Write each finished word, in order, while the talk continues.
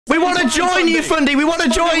We want to join you, Fundy. We want to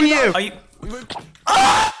join you. Are you...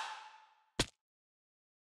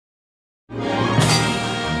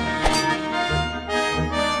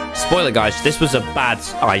 Spoiler, guys, this was a bad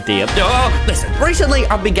idea. Oh, listen, recently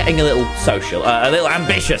I've been getting a little social, a little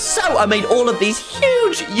ambitious. So I made all of these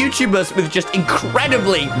huge YouTubers with just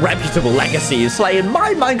incredibly reputable legacies playing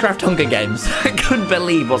my Minecraft Hunger Games. I couldn't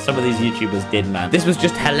believe what some of these YouTubers did, man. This was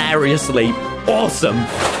just hilariously awesome.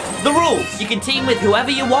 The rules. You can team with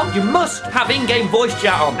whoever you want. You must have in-game voice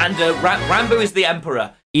chat on. And Ranboo is the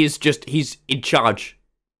Emperor. He's in charge.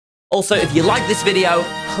 Also, if you like this video,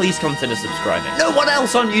 please consider subscribing. No one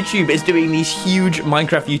else on YouTube is doing these huge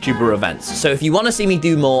Minecraft YouTuber events. So if you want to see me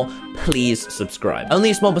do more, please subscribe.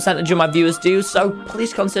 Only a small percentage of my viewers do, so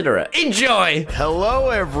please consider it. Enjoy!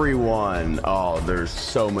 Hello, everyone. Oh, there's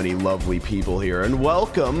so many lovely people here, and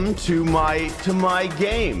welcome to my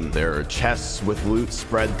game. There are chests with loot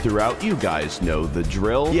spread throughout. You guys know the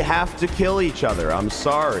drill. You have to kill each other. I'm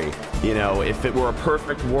sorry. You know, if it were a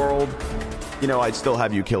perfect world, you know, I'd still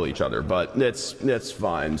have you kill each other, but it's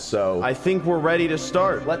fine. So I think we're ready to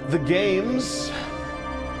start. Let the games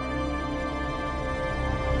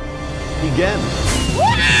begin.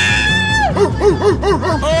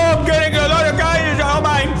 Oh, I'm getting a lot of guys. Oh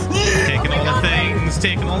my! Taking all the things.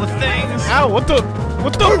 Taking all the things. Ow! What the?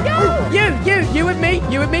 What the? You and me.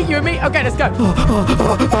 Okay, let's go.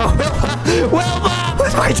 Wilma!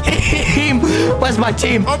 Where's my team? Where's my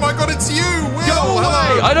team? Oh my God! It's you, Will. Go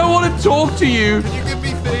away! Hello. I don't want to talk to you. Can you give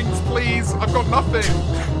me things, please? I've got nothing.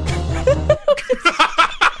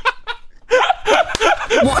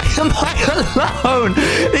 Why am I alone?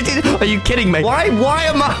 Are you kidding me? Why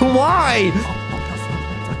am I? Why?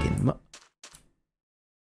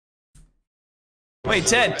 Wait,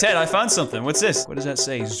 Ted, I found something. What's this? What does that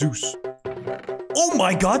say? Zeus. Oh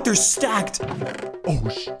my God, they're stacked. Oh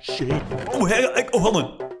shit! Oh, hey, hold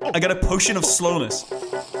on. I got a potion of slowness.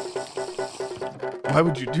 Why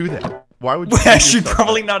would you do that? Why would you? I should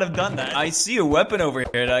probably not have done that. I see a weapon over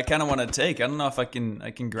here that I kind of want to take. I don't know if I can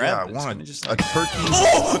grab it. Yeah, one. Just... A turkey.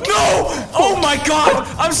 Oh no! Oh my God!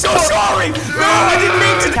 I'm so sorry. No, I didn't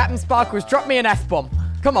mean to. Captain Sparkles, drop me an F-bomb.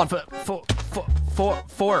 Come on. Fork.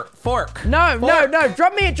 No.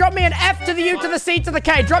 Drop me an F to the U to the C to the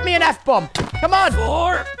K. Drop me an F-bomb. Come on.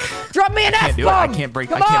 Fork. Drop me an F-bomb. I can't bring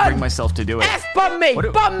myself to do it. F-bomb me.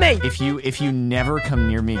 Bomb me. If you never come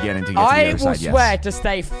near me again and to get to the I other will side, swear to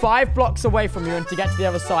stay 5 blocks away from you and to get to the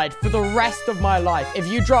other side for the rest of my life. If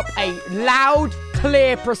you drop a loud,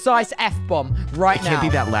 clear, precise F-bomb right now. It can't be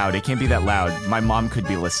that loud. It can't be that loud. My mom could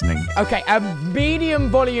be listening. Okay, a medium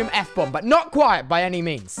volume F-bomb, but not quiet by any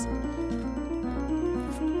means.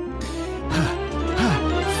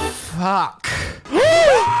 Fuck.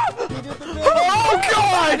 Oh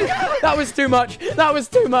God! That was too much. Pickle,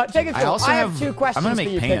 I have 2 questions I'm gonna for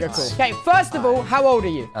make you, pants. Pickle. Okay, first of all, how old are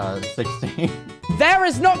you? 16. There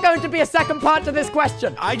is not going to be a second part to this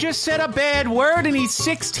question. I just said a bad word and he's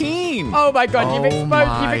 16. Oh my God, you've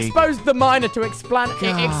my exposed the minor to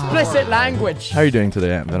explicit language. How are you doing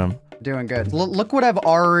today, Venom? Doing good. Look what I've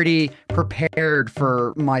already prepared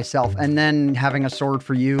for myself, and then having a sword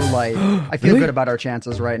for you. Like, I feel good about our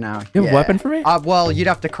chances right now. You have a weapon for me? Well, you'd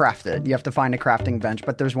have to craft it. You have to find a crafting bench,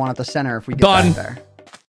 but there's one at the center if we get Done. back there.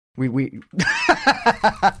 We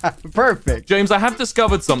Perfect. James, I have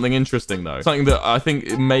discovered something interesting though. Something that I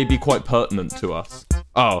think may be quite pertinent to us.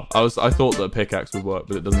 Oh, I thought that a pickaxe would work,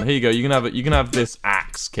 but it doesn't. Here you go. You can have this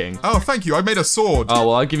axe, King. Oh, thank you. I made a sword. Oh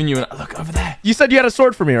well, I've given you look over there. You said you had a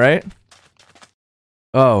sword for me, right?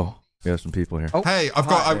 Oh, we have some people here. Oh, hey,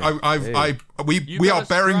 we are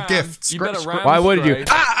bearing gifts. Why would you?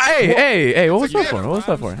 Hey! What was that for? What was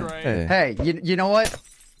that for? Hey, you know what?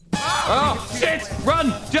 Oh shit!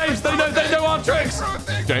 Run, James! They know our tricks.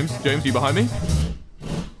 James, you behind me?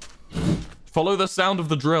 Follow the sound of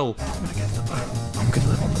the drill. I'm gonna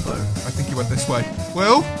live on the boat. I think he went this way.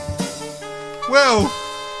 Will?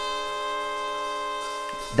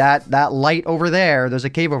 That light over there, there's a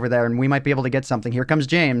cave over there, and we might be able to get something. Here comes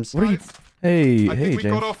James. What are you? Hey, I think we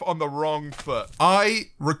got off on the wrong foot. I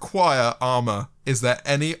require armor. Is there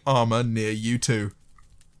any armor near you two?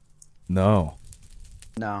 No.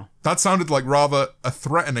 That sounded like rather a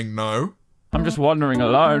threatening no. I'm just wandering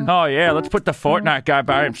alone. Oh yeah, let's put the Fortnite guy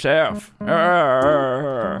by himself.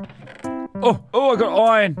 Oh, I got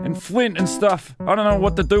iron and flint and stuff. I don't know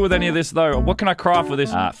what to do with any of this though. What can I craft with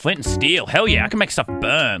this? Flint and steel. Hell yeah, I can make stuff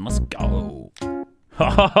burn. Let's go. Ha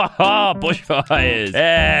ha ha, bushfires.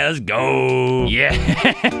 Yeah, let's go.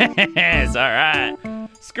 Yes, all right.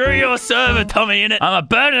 Screw your server, Tommy, innit? I'ma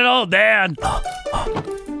burn it all down.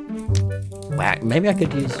 Wow, maybe I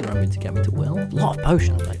could use Roman to get me to Will. lot of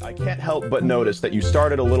potions, mate. I can't help but notice that you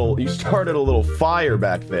started a little fire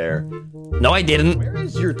back there. No, I didn't. Where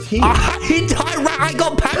is your team? I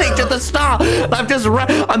got panicked at the start. I'm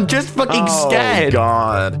just fucking scared. Oh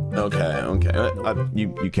God. Okay.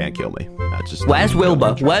 You can't kill me. Where's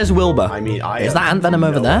Wilbur? Where's Wilbur? I mean, is that ant venom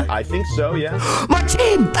over there? I think so. Yeah. My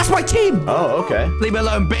team. That's my team. Oh, okay. Leave me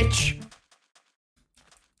alone, bitch.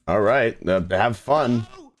 All right. Have fun.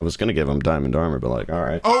 I was gonna give him diamond armor, but like, all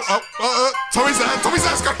right. Tommy's there.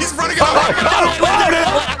 He's running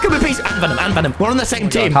out. Come in peace. Ant venom. We're on the same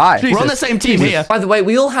team. Hi. We're on the same team here. By the way,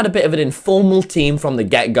 we all had a bit of an informal team from the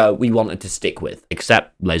get-go we wanted to stick with,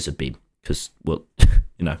 except Laserbeam, because, well,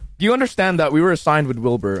 you know. Do you understand that we were assigned with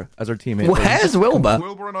Wilbur as our teammate? Where's Wilbur?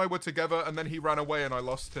 Wilbur and I were together, and then he ran away, and I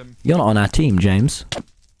lost him. You're not on our team, James.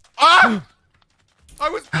 Ah! I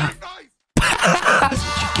was being nice.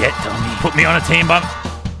 Get Tommy. Put me on a team, bump.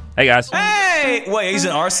 Hey, guys. Hey! Wait, he's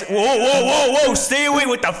an arson. Whoa. Stay away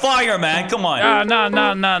with the fire, man. Come on. No.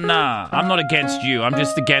 I'm not against you. I'm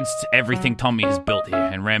just against everything Tommy has built here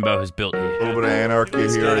and Rambo has built here. A little bit of anarchy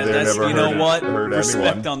here. They never You know what? hurt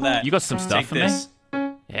Respect anyone. on that. You got some stuff for me?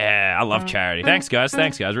 Yeah, I love charity. Thanks, guys.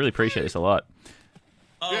 Really appreciate this a lot.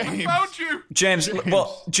 I found you. James,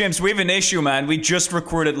 we have an issue, man. We just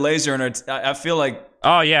recruited Laser, and I feel like...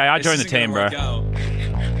 Oh, yeah, I joined the team, bro.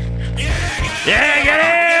 Yeah, get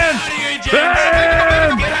in!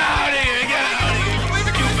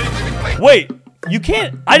 Wait, you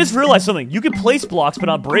can't. I just realized something. You can place blocks but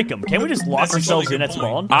not break them. Can't we just lock ourselves in at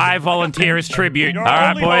spawn? I volunteer as tribute. All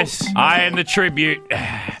right, boys. I am the tribute.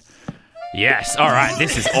 Yes. All right.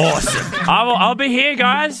 This is awesome. I'll be here,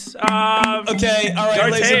 guys. Okay. All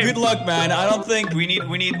right, Laser. team. Good luck, man. I don't think we need.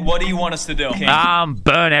 What do you want us to do? Okay.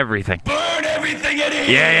 Burn everything. Burn everything in here.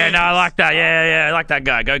 Yeah. No, I like that. Yeah. I like that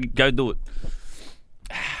guy. Go do it.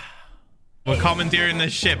 We're commandeering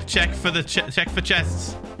this ship. Check for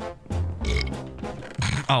chests.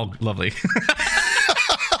 Oh, lovely.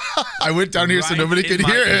 I went down here so nobody could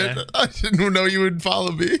hear it. I didn't know you would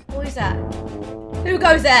follow me. What is that? Who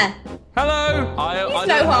goes there? Hello. I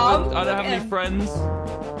don't have any friends.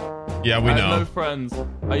 Yeah, we know. I have no friends.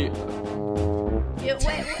 Are you?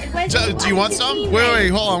 Do you want some? Wait,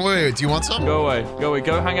 hold on. Wait. Do you want some? Go away.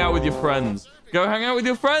 Go hang out with your friends. Go hang out with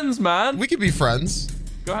your friends, man. We could be friends.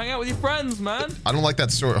 Go hang out with your friends, man. I don't like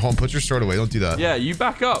that sword. Hold on, put your sword away. Don't do that. Yeah, you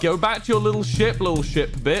back up. Go back to your little ship,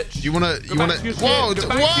 bitch. You wanna?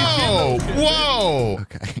 Whoa!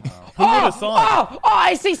 Okay. Oh,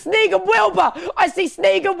 I see Sneak and Wilbur. I'm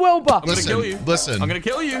gonna kill you. Listen. I'm gonna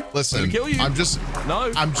kill you. Listen. I'm gonna kill you. I'm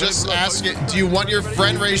just asking. Look. Do you want your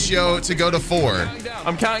friend ratio to go to 4?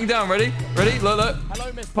 I'm counting down. Ready? Look.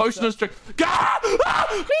 Hello, Miss Potion of strength.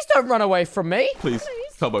 Please don't run away from me. Please.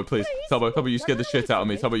 Tubbo, please. Tubbo, you scared the shit out of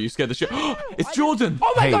me. Tubbo, you scared the shit. It's Jordan.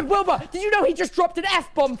 Oh my God, Wilbur! Did you know he just dropped an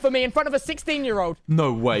F-bomb for me in front of a 16-year-old?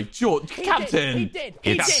 No way, Jordan. Captain. He did.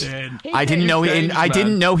 I didn't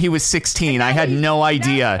know he was 16. I had no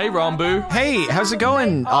idea. Hey, Ranboo. Hey, how's it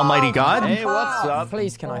going, Almighty God? Hey, what's up?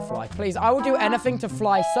 Please, can I fly? Please, I will do anything to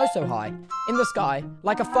fly so high in the sky,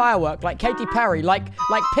 like a firework, like Katy Perry, like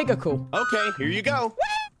Pigacle. Okay, here you go.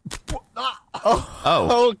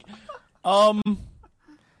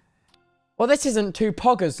 Well, this isn't two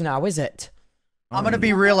poggers now, is it? I'm gonna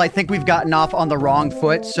be real. I think we've gotten off on the wrong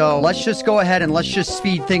foot, so let's just go ahead and let's just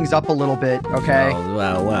speed things up a little bit, okay? Oh,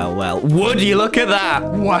 well. Would you look at that?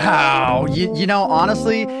 Wow. You know,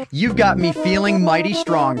 honestly, you've got me feeling mighty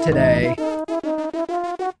strong today.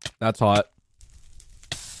 That's hot.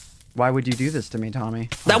 Why would you do this to me, Tommy?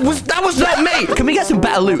 That was not me! Can we get some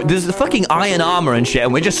better loot? There's the fucking iron armor and shit,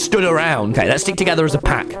 and we just stood around. Okay, let's stick together as a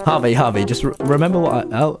pack. Harvey, just remember what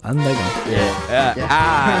I... Oh, and they're gone. Yeah.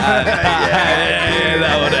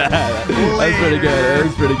 That's pretty good.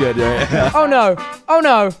 That's pretty good, yeah. Oh no!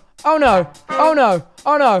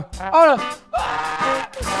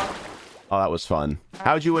 Oh, that was fun.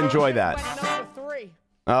 How'd you enjoy that? Number 3.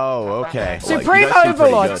 Oh, okay. Supreme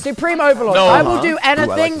Overlord. No, I will do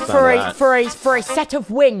anything for a set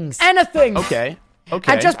of wings. Anything. Okay.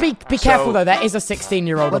 And just be careful though. There is a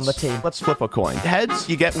 16-year-old on the team. Let's flip a coin. Heads,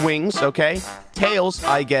 you get wings. Okay. Tails,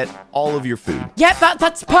 I get all of your food. Yep,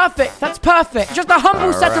 that's perfect. Just a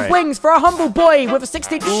humble set of wings for a humble boy with a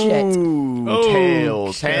 16. Shit. Ooh,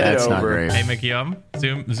 tails. Hand it over. Hey, McYum,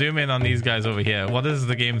 zoom in on these guys over here. What is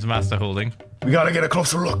the game's master holding? We gotta get a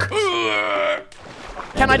closer look.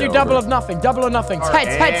 Can I do double or nothing? Heads.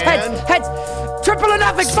 Triple or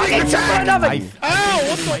nothing. Fucking triple or nothing.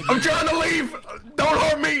 I'm trying to leave. Don't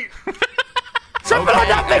harm me. Triple or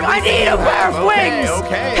nothing. I need a pair of wings.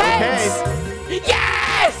 Okay.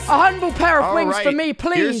 Yes. A humble pair of wings for me,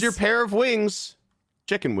 please. Here's your pair of wings.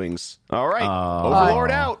 chicken wings. All right,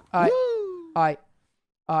 Overlord out.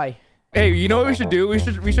 Hey, you know what we should do? We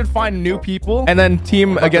should find new people and then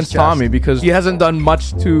team against Tommy because he hasn't done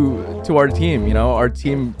much to our team. You know, our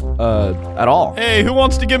team at all. Hey, who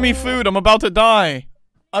wants to give me food? I'm about to die.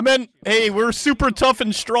 I meant, hey, we're super tough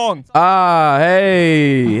and strong.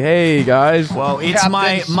 Hey, guys. Well, it's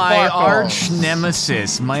my arch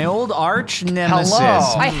nemesis, my old arch nemesis.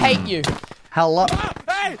 Hello. I hate you. Hello.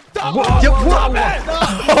 Hey, Oh my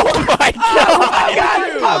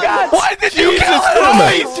God! Oh God! Why did you kill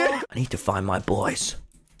him? I need to find my boys.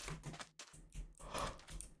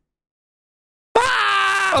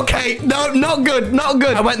 Okay, no, not good, not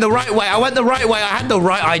good. I went the right way. I had the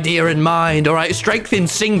right idea in mind, all right? Strength in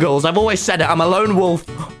singles. I've always said it. I'm a lone wolf.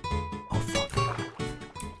 Oh, fuck.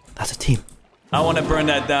 That's a team. I want to burn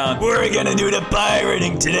that down. We're gonna do the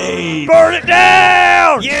pirating today. Burn it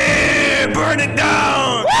down! Yeah, burn it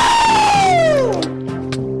down! Woo!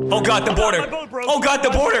 Oh God, the border! Oh God, the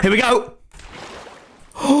border! Here we go.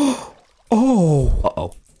 Oh.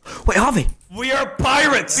 Uh-oh. Wait, Harvey. We are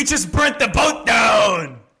pirates. We just burnt the boat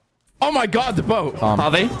down. Oh my God, the boat.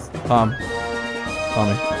 Harvey. Tommy.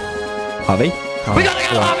 Harvey. We gotta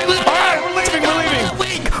go, Harvey. All right, we're leaving.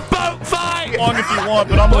 Weak boat fight. Long if you want,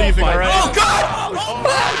 but I'm leaving already. Oh God!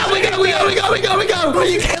 We go.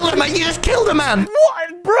 You killed him, man. You just killed a man.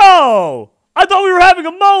 What, bro? I thought we were having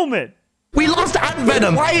a moment. We lost Ant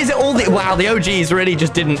Venom. Why is it all the... Wow, the OGs really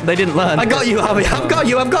just didn't... They didn't learn. I got you, Harvey. I've got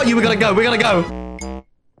you. We gotta go.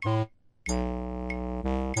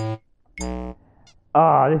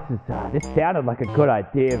 This sounded like a good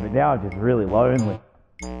idea, but now I'm just really lonely.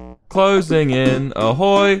 Closing in.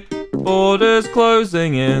 Ahoy. Borders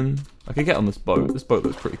closing in. I could get on this boat. This boat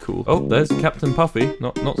looks pretty cool. Oh, there's Captain Puffy.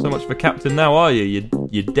 Not so much for Captain now, are you?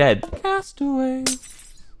 You're dead. Castaway.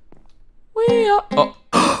 We are... Oh.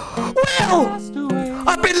 Will!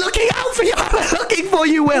 I've been looking out for you. I've been looking for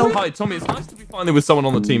you, Will. Hi, Tommy. It's nice to be finally with someone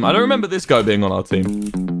on the team. I don't remember this guy being on our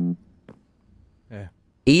team. Yeah.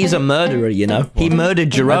 He's a murderer, you know. He murdered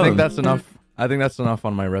Jerome. I think that's enough.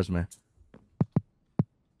 On my resume.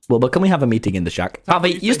 Well, but can we have a meeting in the shack?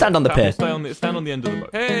 Harvey, you stand on the pier. Stand on the end of the boat.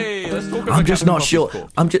 Hey, let's talk about I'm just not sure.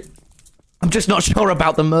 I'm just not sure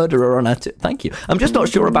about the murderer on our team. Thank you. I'm just not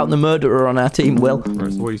sure about the murderer on our team, Will.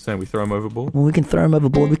 Right, so what are you saying? We throw him overboard? Well, we can throw him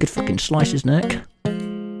overboard. We could fucking slice his neck.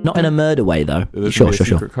 Not in a murder way, though. Sure.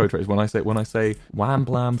 Code trace. When I say wham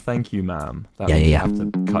blam, thank you, ma'am. Yeah. You have to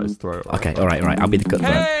cut his throat. Okay, all right. I'll be the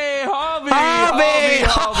cutthroat. Hey, Harvey!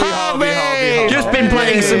 Just been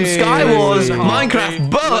playing some Sky Wars, Minecraft,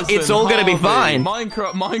 but it's all gonna be fine.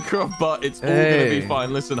 Minecraft, but it's all gonna be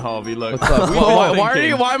fine. Listen, Harvey, look. What's up?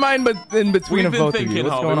 Why am I in between of both of you?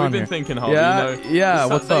 What's going on here? We've been thinking, Harvey. Yeah.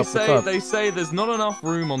 What's up? They say there's not enough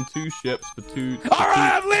room on 2 ships for 2. All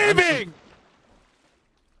right, I'm leaving.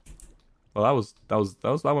 Well,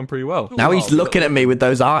 that went pretty well. Now he's looking at me with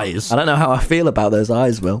those eyes. I don't know how I feel about those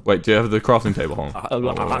eyes, Will. Wait, do you have the crafting table on?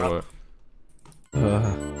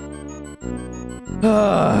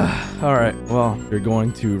 All right. Well, you're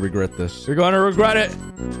going to regret this. You're going to regret it.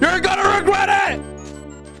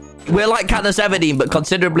 We're like Katniss Everdeen, but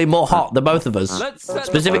considerably more hot, the both of us. Let's set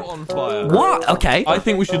the boat on fire. What? Okay. I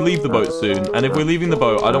think we should leave the boat soon, and if we're leaving the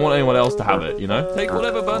boat, I don't want anyone else to have it, you know? Take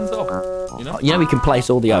whatever burns off, you know? You know we can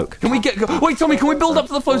place all the oak. Wait, Tommy, can we build up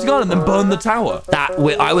to the floating island and then burn the tower?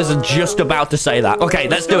 I was just about to say that. Okay,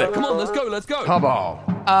 let's do it. Come on, let's go. Come on.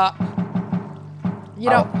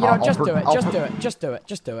 Just do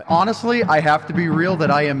it. Honestly, I have to be real that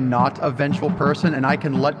I am not a vengeful person and I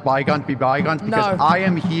can let bygones be bygones because I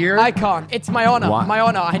am here. I can't. It's my honor. My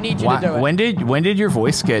honor. I need you to do it. When did your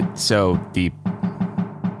voice get so deep?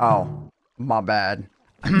 Oh, my bad.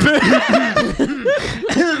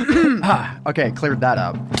 Okay, cleared that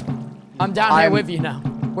up. I'm down here with you now.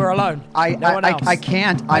 We're alone. No one else. I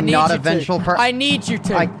can't. I'm not a vengeful person. I need you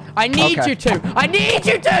to. I need Okay. you to. I need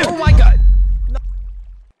you to. Oh my God.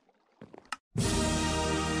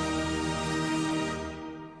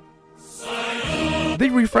 They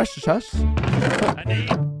refreshed the chest.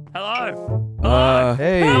 Hello.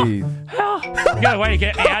 Hey. You got a way to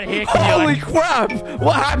get me out of here? Can you, Holy crap!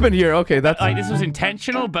 What happened here? Okay, that's this was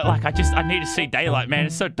intentional, but I need to see daylight, man.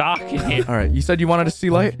 It's so dark in here. all right. You said you wanted to see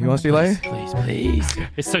light. You want to see light? Please.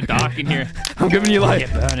 It's so dark in here. I'm giving you light.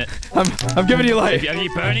 Yeah, burn it. I'm giving you light. Are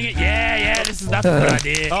you burning it? Yeah. That's a good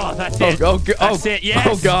idea. Oh, that's it. That's it. Yes.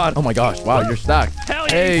 Oh God. Oh my gosh. Wow, you're stacked. Hell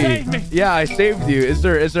yeah, you saved me. Yeah, I saved you. Is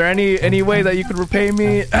there any way that you could repay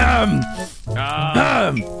me?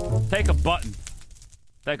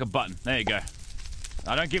 Take a button. There you go.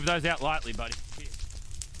 I don't give those out lightly, buddy.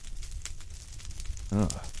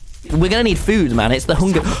 We're gonna need food, man. It's the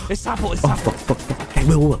hunger. It's apple. Fuck.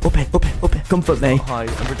 Okay, Will, up here. Comfort me. Hi,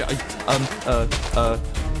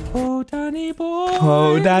 oh, Danny boy.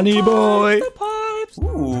 Oh, Danny boy.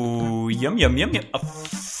 Ooh, yum.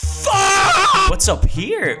 What's up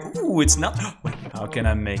here? Ooh, it's not. Wait, how can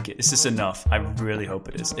I make it? Is this enough? I really hope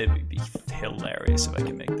it is. It would be hilarious if I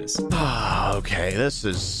can make this. Okay, this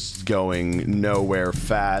is going nowhere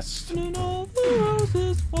fast.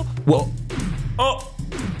 Whoa. Oh.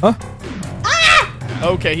 Huh?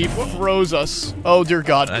 Okay, he froze us. Oh, dear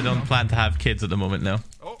God. I don't plan to have kids at the moment, no.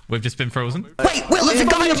 We've just been frozen. Wait, Will, there's a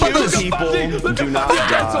guy above us. People do not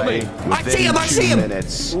die within 2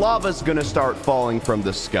 minutes. Lava's gonna start falling from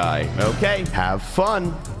the sky. Okay, have fun.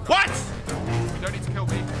 What? You don't need to kill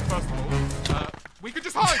me, first of all. We could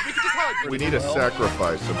just hide. We need a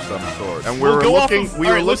sacrifice of some sort. And We'll we go were off looking, of- we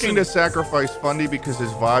all were right, looking listen. to sacrifice Fundy because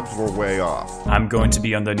his vibes were way off. I'm going to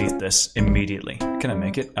be underneath this immediately. Can I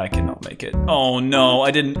make it? I cannot make it. Oh no,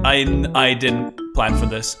 I didn't plan for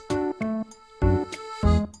this.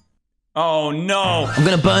 Oh no. I'm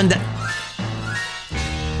gonna burn that.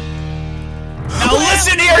 Now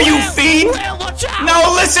listen here, you fiend!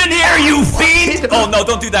 Now listen here, you fiend! Oh no,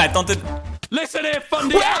 don't do that. Don't do. Listen here,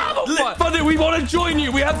 Fundy. Fundy, we want to join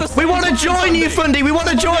you. We have the. We want to join you, Fundy. We want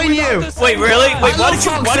to join you. Wait, really? Wait, I why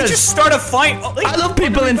love did you start a fight? Oh, I love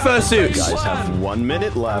people in fursuits. You guys have 1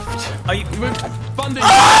 minute left. Are you Fundy?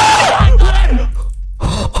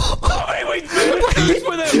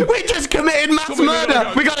 We just committed mass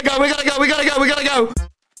murder. We gotta go.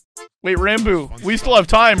 Wait, Ranboo, we still have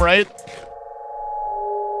time, right?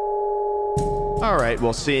 All right,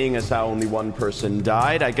 well, seeing as how only one person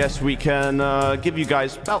died, I guess we can give you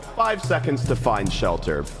guys about 5 seconds to find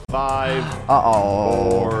shelter. 5,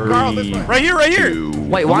 4, Right here. 2,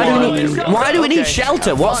 Wait, why do we need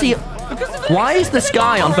shelter? What's he? Why is the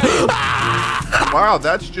sky on? Wow,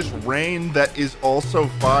 that's just rain that is also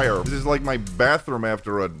fire. This is like my bathroom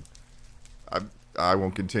after a... I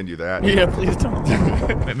won't continue that. Yeah, please don't.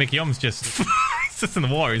 Wait, Mickey Yum's just sits in the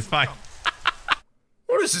water. He's fine.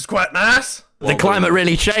 Well, this is quite nice. The climate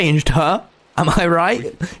really changed, huh? Am I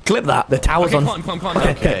right? Clip that. The tower's on. Climb.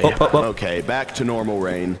 Okay, Up. okay, back to normal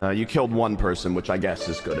rain. You killed one person, which I guess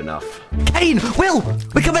is good enough. Kane, Will,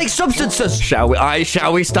 we can make substances. Shall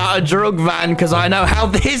we start a drug van? Because I know how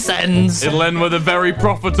this ends. It'll end with a very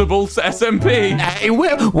profitable SMP. Hey,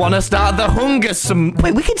 Will, wanna start the hunger?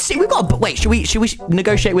 Wait, we can see. We got. Wait, should we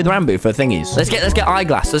negotiate with Ranboo for thingies? Let's get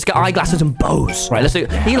eyeglass. Let's get eyeglasses and bows. Right. Let's do.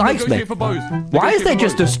 He likes me. For bows. Why is there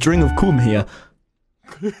just a string of cum here?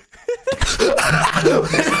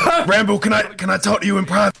 Ranboo, can I talk to you in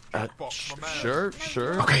private? Sure.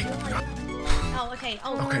 Okay. Oh, okay.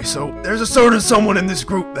 Oh. Okay, so there's a certain someone in this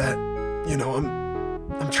group that, you know,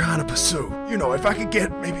 I'm trying to pursue. You know, if I could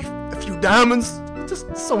get maybe a few diamonds,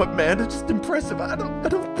 just somewhat, man, it's just impressive. I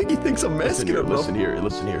don't think he thinks I'm asking him. Listen here.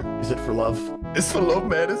 Is it for love? It's for love,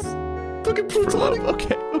 man. It's fucking platonic.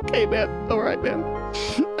 Okay, man. All right, man.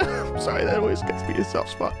 Sorry, that always gets me a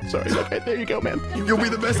soft spot. Sorry. Okay, there you go, man. You'll be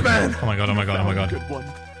the best man. Oh my god. Good one.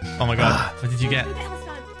 Oh my god. What did you get?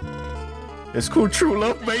 It's called true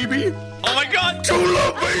love, baby. Oh my god. True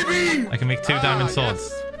love, baby. I can make 2 diamond swords.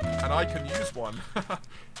 Yes. And I can use one.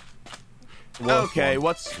 Okay,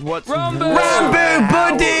 what's Ranboo,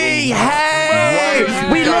 buddy!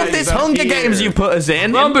 Hey! We love this Hunger Games you put us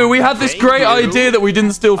in. Ranboo, we had this great idea that we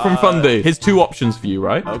didn't steal from Fundy. Here's 2 options for you,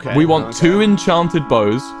 right? Okay. We want 2 enchanted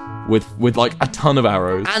bows with like a ton of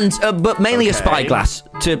arrows. And but mainly a spyglass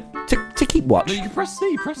to keep watch. No, you can press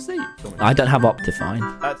C. I don't have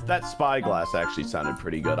Optifine. that spyglass actually sounded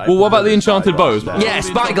pretty good. Well, what about the enchanted bows? Yeah,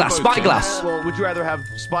 spyglass. Well, would you rather have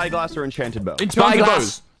spyglass or enchanted bow? Enchanted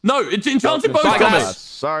bows. No, it's enchanted bows. Spyglass.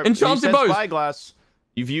 Sorry, Enchanted you said bows. Spyglass.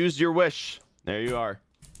 You've used your wish. There you are.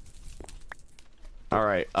 All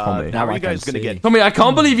right. How are you guys gonna get? Tommy, I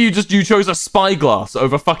can't believe you chose a spyglass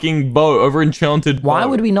over fucking bow over enchanted. Why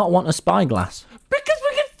would we not want a spyglass? Because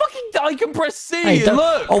we can fucking. I can press C. Hey,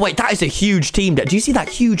 look. Oh wait, that is a huge team. Do you see that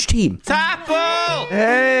huge team? Tapple!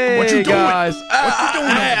 Hey, What you doing? guys. What you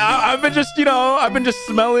doing? Hey, I've been just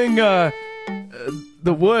smelling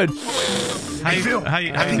the wood. Hey, Phil,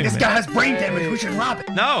 I think this guy has brain damage. We should rob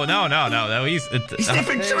him. No. He's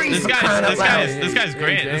sniffing trees. This guy's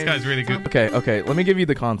great. This guy's really good. Okay. Let me give you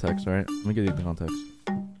the context, all right? Let me give you the context.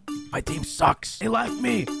 My team sucks. They left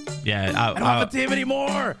me. Yeah. I don't have a team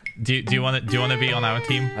anymore. Do you want to be on our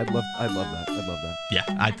team? I'd love that. Yeah.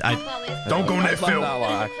 I Don't go there, Phil.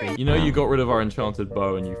 Actually. You know you got rid of our enchanted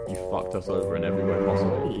bow and you fucked us over in every way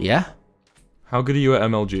possible. Yeah. How good are you at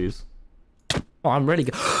MLGs? Oh, I'm really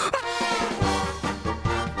good.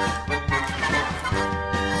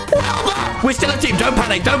 We're still a team. Don't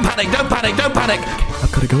panic. I've got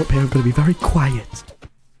to go up here. I've got to be very quiet.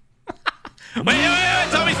 Wait.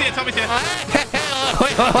 Tommy's here.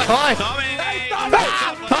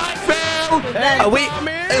 Hi, Phil. Are we?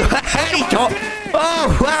 Hey, Tom.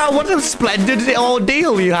 Oh, wow! What a splendid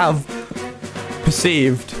ordeal you have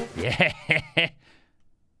perceived. Yeah.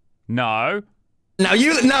 No. No,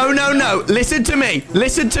 no. Listen to me.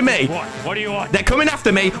 What do you want? They're coming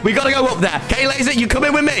after me. We gotta go up there. Okay, Laser, you come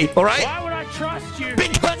in with me, all right? Why would I trust you?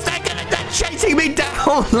 Because they're chasing me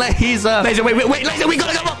down, Laser. Laser, wait, Laser, we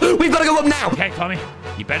gotta go up. We've gotta go up now. Okay, Tommy,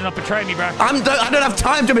 you better not betray me, bro. I don't have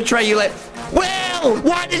time to betray you, Will.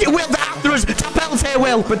 Why did you Will after us? Tapel's here,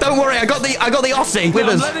 Will. But don't worry, I got the Aussie with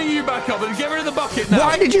us. I'm letting you back up and get rid of the bucket now.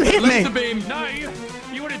 Why did you hit me? Laser beam. No,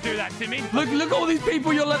 you wouldn't do that to me. Look at all these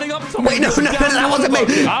people you're letting up to me. Wait, no, that wasn't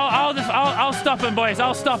me. I'll stop him, boys.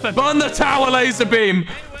 I'll stop him. Burn the tower, Laser beam.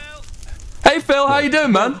 Hey, Phil, how you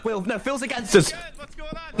doing, man? Will, no, Phil's against us.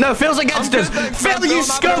 No, Phil's against us. Phil, you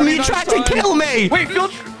scum! You tried to kill me. Wait,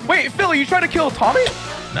 Phil, you tried to kill Tommy?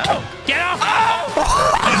 No. Get off!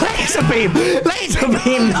 Oh! Laser beam!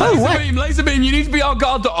 No way! Laser beam, you need to be our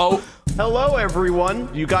guard. Oh. Hello,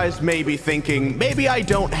 everyone. You guys may be thinking, maybe I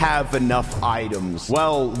don't have enough items.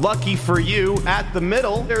 Well, lucky for you, at the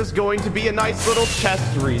middle, there's going to be a nice little chest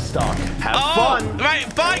restock. Have fun.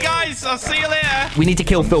 Right, bye, guys. I'll see you later. We need to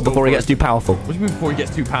kill Phil before he gets too powerful. What do you mean before he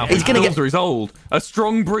gets too powerful? He's gonna get... He's old. A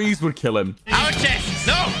strong breeze would kill him. Our chest.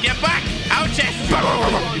 No, get back. Our chest.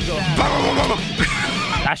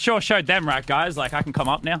 I sure showed them right, guys. Like, I can come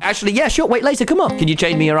up now. Actually, yeah, sure. Wait, Laser, come on. Can you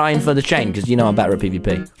chain me your iron for the chain? Because you know I'm better at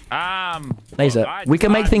PvP. Laser, we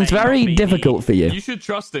can make things very difficult for you. You should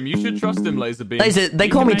trust him. You should trust him, Laser beam. Laser, they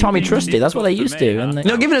call me Tommy Trusty. That's what they used to. And they're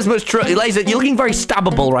not giving us much trust. Laser, you're looking very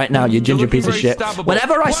stabbable right now, you ginger piece of shit.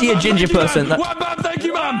 Whenever I see a ginger person... Thank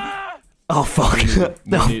you, man. Oh, fuck.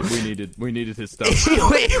 We needed his stuff.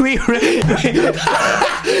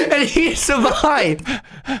 And he survived.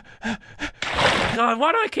 God,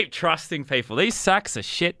 why do I keep trusting people? These sacks are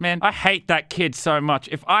shit, man. I hate that kid so much.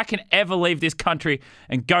 If I can ever leave this country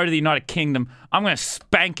and go to the United Kingdom, I'm going to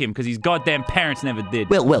spank him because his goddamn parents never did.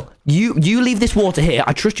 Will, you leave this water here.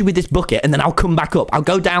 I trust you with this bucket, and then I'll come back up. I'll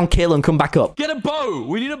go down, kill, and come back up. Get a bow.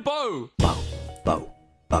 We need a bow. Bow.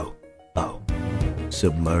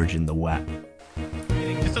 Submerge in the wet.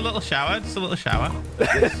 Just a little shower. There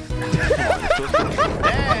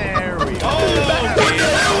we go. What the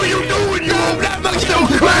hell are you doing? You move that much no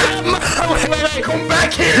crap! Wait. Come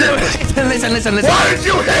back here! Listen. Why did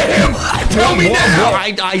you hit him? Tell me now!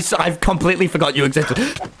 I've completely forgot you existed.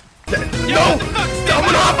 No!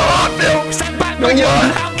 Coming off a hot, Phil! Step back,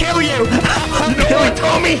 I'll kill you! You know what,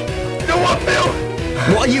 Tommy? You know what, Phil?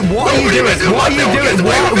 What are you doing? What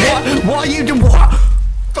are you doing?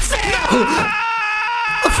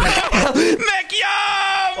 Mechio!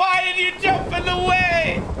 Why did you jump in the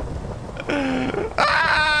way?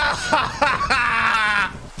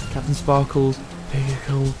 Captain Sparkles,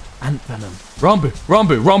 vehicle, ant venom. Rambo.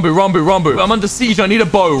 I'm under siege. I need a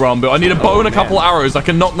bow, Rambo. I need a bow and a couple arrows. I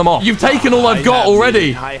can knock them off. You've taken all I've got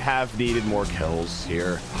already. I have needed more kills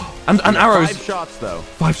here. And arrows. 5 shots, though.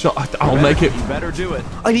 5 shots. I'll make it. You better do it.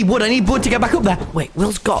 I need wood to get back up there. Wait,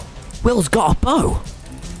 Will's got a bow.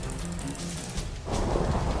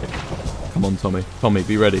 Come on, Tommy. Tommy,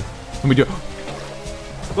 be ready. Can we do it?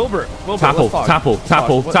 Wilbur, Tapple.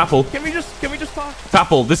 Can we just talk?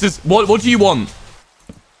 Tapple, this is what do you want?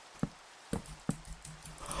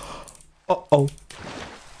 Uh-oh.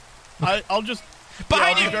 I'll just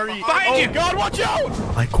behind you! Behind you! God, watch out!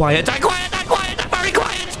 I'm quiet. I'm very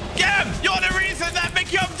quiet. Get him! You're the reason that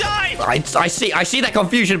Mechio died! I see that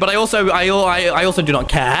confusion, but I also do not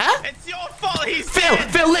care. It's your fault. He's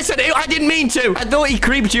Phil, listen. I didn't mean to. I thought he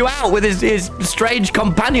creeped you out with his strange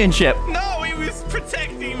companionship. No, he was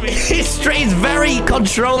protecting me. His strange, very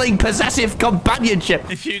controlling, possessive companionship.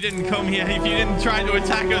 If you didn't come here, if you didn't try to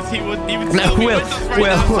attack us, he would No, still be Will. with us right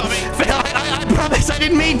now, Tommy. Phil, I promise I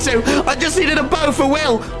didn't mean to. I just needed a bow for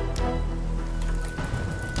Will.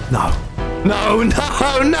 No.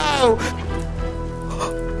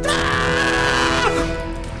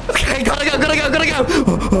 Okay, gotta go.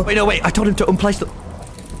 Wait, I told him to unplace the...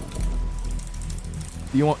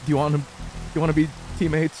 Do you want to be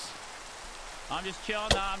teammates? I'm just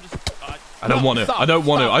chilling. I don't want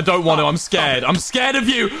to. I'm scared. I'm scared of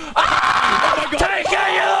you. Ah! Oh take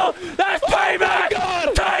it, you! That's payback!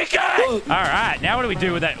 Take it! All right, now what do we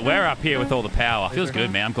do with that? We're up here with all the power. Feels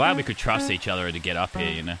good, man. I'm glad we could trust each other to get up here,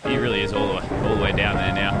 you know. He really is all the way down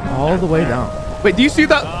there now. All the way down. Wait, do you see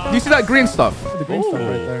that? Do you see that green stuff? The green stuff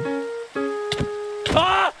right there.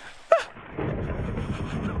 Ah!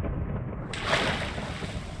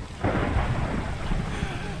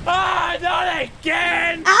 Ah, not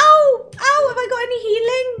again! Ow! Have I got any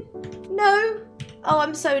healing? No.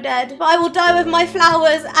 dead. But I will die with my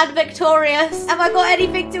flowers and victorious. Have I got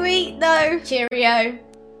anything to eat? No. Cheerio.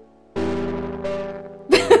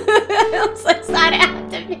 I'm so sad it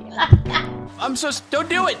had to be like that. I'm so... Don't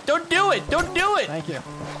do it. Don't do it. Don't do it. Thank you.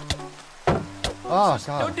 Oh, God.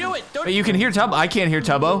 Don't do it. Don't. But you can hear Tubbo. I can't hear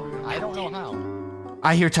Tubbo. I don't know how.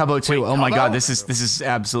 I hear Tubbo too. Oh my God, this is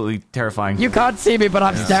absolutely terrifying. You can't see me, but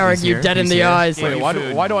I'm staring you dead in the eyes. Wait,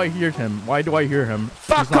 why do I hear him? Why do I hear him?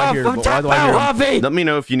 Fuck off! Here, but why do I hear him? Harvey! Let me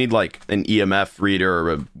know if you need like an EMF reader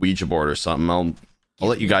or a Ouija board or something. I'll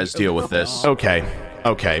let you guys deal with this. Okay.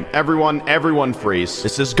 Everyone freeze.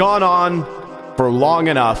 This has gone on for long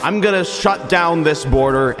enough. I'm gonna shut down this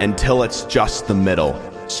border until it's just the middle.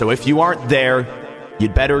 So if you aren't there,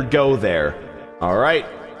 you'd better go there. All right?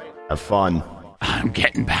 Have fun. I'm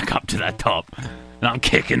getting back up to that top, and I'm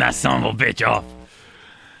kicking that son of a bitch off.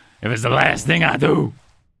 If it's the last thing I do.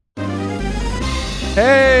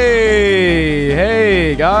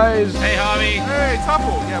 Hey, guys. Hey, Harvey. Hey,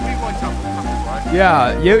 Tupple. Yeah, we like Tupple, right?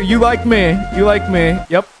 Yeah, you like me. You like me.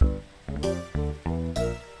 Yep.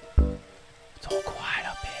 It's all quiet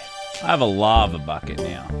up here. I have a lava bucket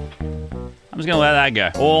now. I'm just gonna let that go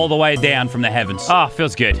all the way down from the heavens. Oh,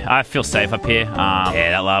 feels good. I feel safe up here. Yeah,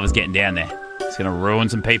 that lava's getting down there. It's gonna ruin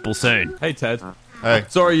some people soon. Hey, Ted. Hey.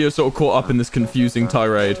 Sorry you're sort of caught up in this confusing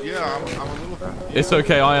tirade. Yeah, I'm a little confused. It's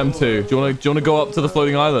okay, I am too. Do you wanna go up to the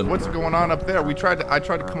floating island? What's going on up there? I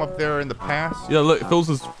tried to come up there in the past. Yeah, look, Phil's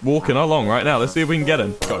just walking along right now. Let's see if we can get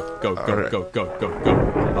him. Go.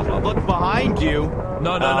 Look behind you.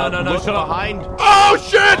 No, Look shut up. behind. Oh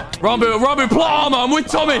shit! Rambo Plum, I'm with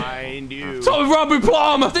Tommy. Behind you. Tommy, Rambo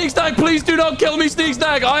Plum. Sneak Snag, please do not kill me, Sneak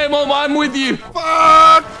Snag. I'm with you.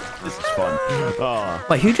 Fuck! This is fun.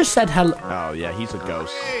 Wait, who just said hello? Oh yeah, he's a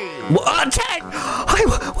ghost. Ted! Hi,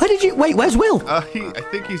 where did you... Wait, where's Will? I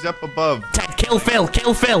think he's up above. Ted, kill Phil.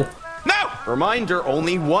 No! Reminder,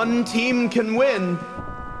 only one team can win.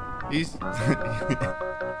 He's...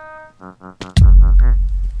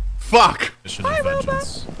 Fuck!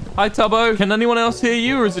 Hi, Tubbo. Can anyone else hear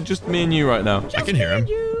you, or is it just me and you right now? I can hear him.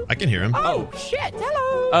 I can hear him. Oh, shit.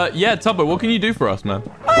 Hello. Yeah, Tubbo, what can you do for us, man?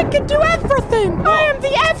 I can do everything. I am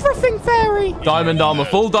the everything fairy. Diamond armor.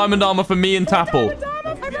 Full diamond armor for me and Tapple.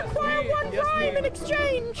 I require one rhyme in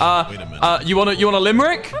exchange. Wait a minute. You want a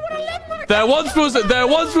limerick? I want a limerick. There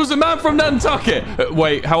once was a man from Nantucket.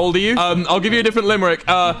 Wait, how old are you? I'll give you a different limerick.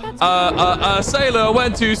 A sailor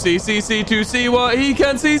went to sea to see what he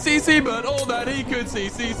can see, but all that he could see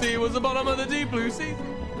was the bottom of the deep blue sea.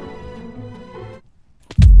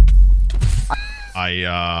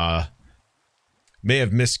 I may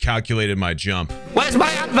have miscalculated my jump. Where's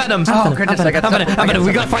my ant venom? Oh, goodness, I got venom.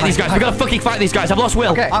 We gotta fight these guys. We gotta fucking fight these guys. I've lost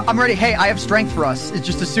Will. Okay, I'm ready. Hey, I have strength for us. It's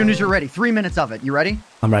just as soon as you're ready. 3 minutes of it. You ready?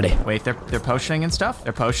 I'm ready. Wait, they're potioning and stuff?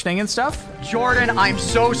 They're potioning and stuff? Jordan, I'm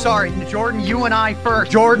so sorry. Jordan, you and I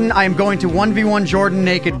first. Jordan, I am going to 1v1 Jordan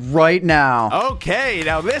naked right now. Okay,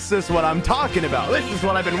 now this is what I'm talking about. This is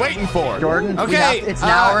what I've been waiting for. Jordan, okay, it's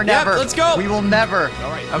now or never. Yep, let's go. We will never.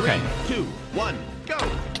 All right. Okay. 3, 2, 1, go.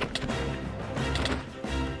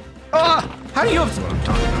 How do you have...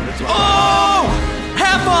 Oh!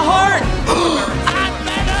 Half a heart!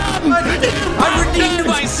 I redeemed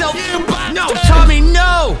myself! No, Tommy,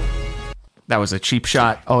 no! That was a cheap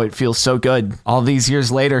shot. Oh, it feels so good. All these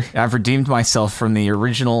years later, I've redeemed myself from the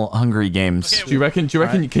original Hungry Games. Do you reckon,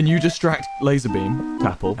 can you distract Laserbeam,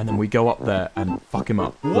 Tapple, and then we go up there and fuck him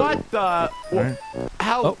up? What the...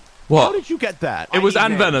 How... Oh. What? How did you get that? It was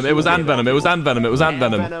Ant Venom. It was Ant Venom. It was Ant Venom. It was Ant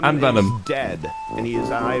Venom. Ant Venom. He's dead, and he is.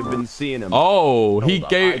 I've been seeing him. Oh, he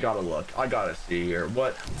gave. I gotta look. I gotta see here.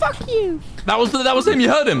 What? Fuck you. That was him. You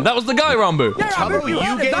heard him. That was the guy, Rambo. Yeah, Rambo, you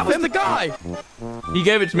gave that was the guy. He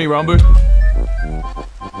gave it to me, Rambo.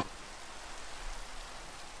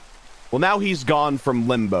 Well, now he's gone from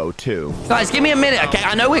limbo too. Guys, give me a minute, okay?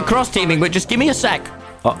 I know we're cross-teaming, but just give me a sec.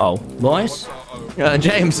 Uh-oh. Boys?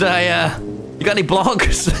 James, you got any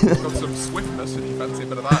blocks? Got some swiftness if you fancy a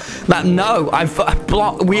bit of that. No, I've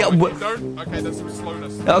block. Don't? Okay, there's some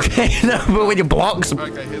slowness. Okay, no, but with your blocks.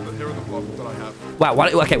 Okay, here are the blocks that I have. Wow,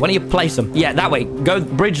 why don't you place them? Yeah, that way. Go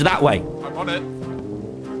bridge that way. I'm on it.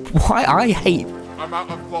 Why? I hate... I'm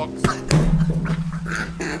out of blocks.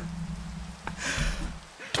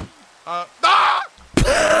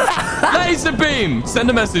 Laser beam! Send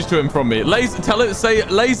a message to him from me. Say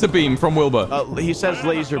laser beam from Wilbur. He says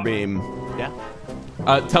laser beam. Yeah.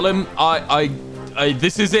 Tell him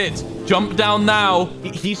this is it. Jump down now.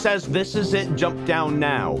 He says this is it. Jump down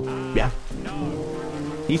now. Yeah.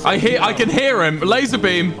 I can hear him. Laser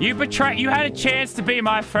beam. You had a chance to be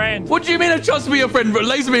my friend. What do you mean a chance to be your friend?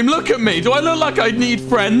 Laser beam, look at me. Do I look like I need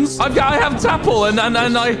friends? I have Tapple and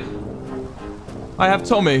I... I have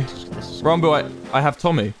Tommy. Ranboo, I have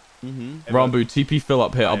Tommy. Ranboo, TP Phil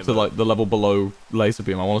up here, up to like the level below laser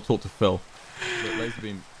beam. I want to talk to Phil. Laser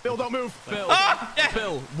beam. Phil, don't move. Phil. Ah, yeah.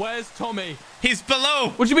 Phil, where's Tommy? He's below.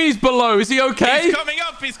 What do you mean he's below? Is he okay? He's coming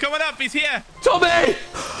up. He's coming up. He's here. Tommy!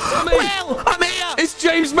 Tommy! Will, I'm here. It's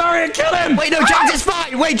James Marion. Kill him! Wait, no, James is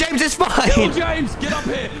fine. Wait, James is fine. Kill James. Get up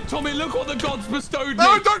here. Tommy, look what the gods bestowed me.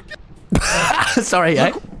 No, don't. Sorry,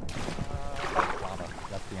 eh?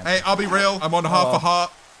 Hey, I'll be real. I'm on half a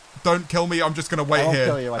heart. Don't kill me. I'm just gonna wait won't here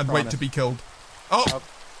kill you, I and promise. wait to be killed. Oh.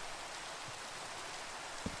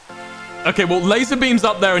 Okay, well, laser beam's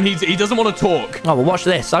up there and he doesn't want to talk. Oh, well, watch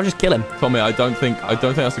this. I'll just kill him. Tommy, I don't think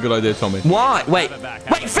that's a good idea, Tommy. Why? Wait,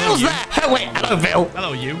 Phil's there. Oh, wait, hello, Phil.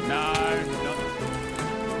 Hello, you. No.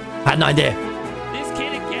 Had an idea. This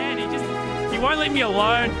kid again. He won't leave me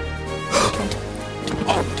alone.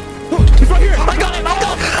 He's right here. I got him.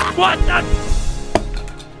 What the?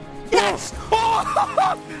 Yes.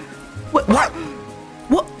 What?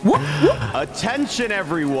 Attention,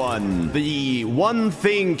 everyone! The one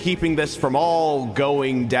thing keeping this from all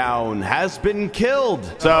going down has been killed.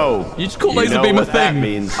 So you just call laser beam a thing. That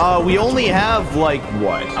means we only have like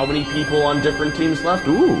what? How many people on different teams left?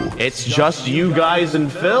 Ooh, it's just you guys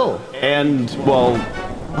and Phil. And well,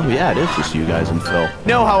 oh yeah, it is just you guys and Phil. You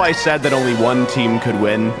know how I said that only one team could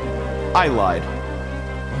win? I lied.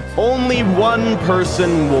 Only one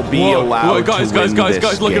person will be allowed to win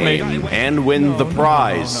this look at me. and win the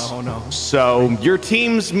prize. No. So your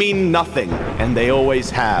teams mean nothing, and they always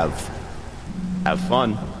have. Have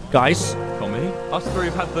fun. Guys. Tommy, us three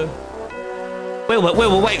have had the...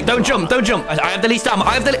 Wait. Don't jump. I have the least armor.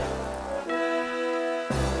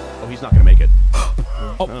 Oh, he's not gonna make it.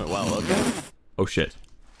 Oh, well, okay. Oh, shit.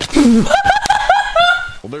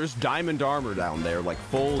 Well, there's diamond armor down there, like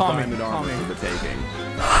full diamond armor for the taking.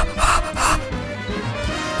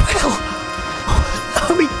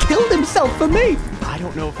 Well, he killed himself for me. I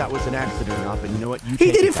don't know if that was an accident or not, but you know what?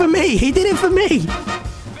 He did it for me.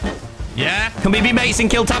 Yeah? Can we be mates and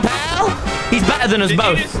kill Tapel? He's better than us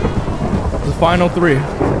both. The final 3.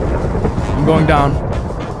 I'm going down.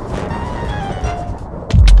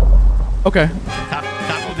 Okay.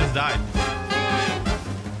 Tapel just died.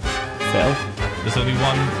 Phil? There's only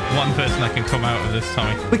one person that can come out of this,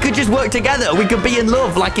 Tommy. We could just work together. We could be in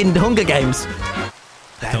love, like in Hunger Games.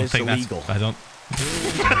 That don't is think illegal. I don't.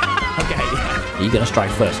 Okay. Are you gonna strike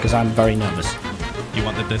first? Because I'm very nervous. You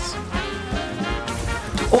wanted this.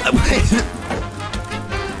 Oh,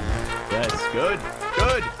 Yes, good.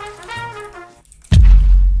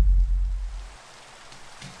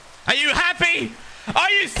 Are you happy? Are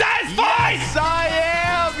you satisfied? Yes, I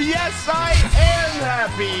am. Yes, I am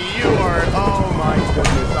happy. You are. Oh my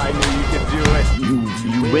goodness! I knew you could do it.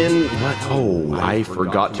 You win. What? Oh, I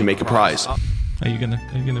forgot to make a prize. Are you gonna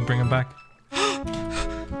bring him back?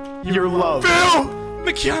 Your love. Phil!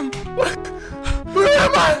 McCham! Where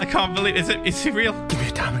am I? I can't believe is he real? Give me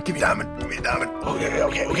a diamond.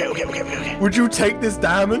 Okay. Would you take this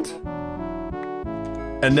diamond?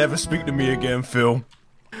 And never speak to me again, Phil?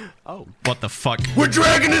 Oh. What the fuck? We're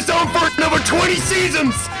dragging this on for another 20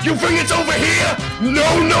 seasons! You think it's over here?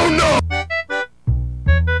 No!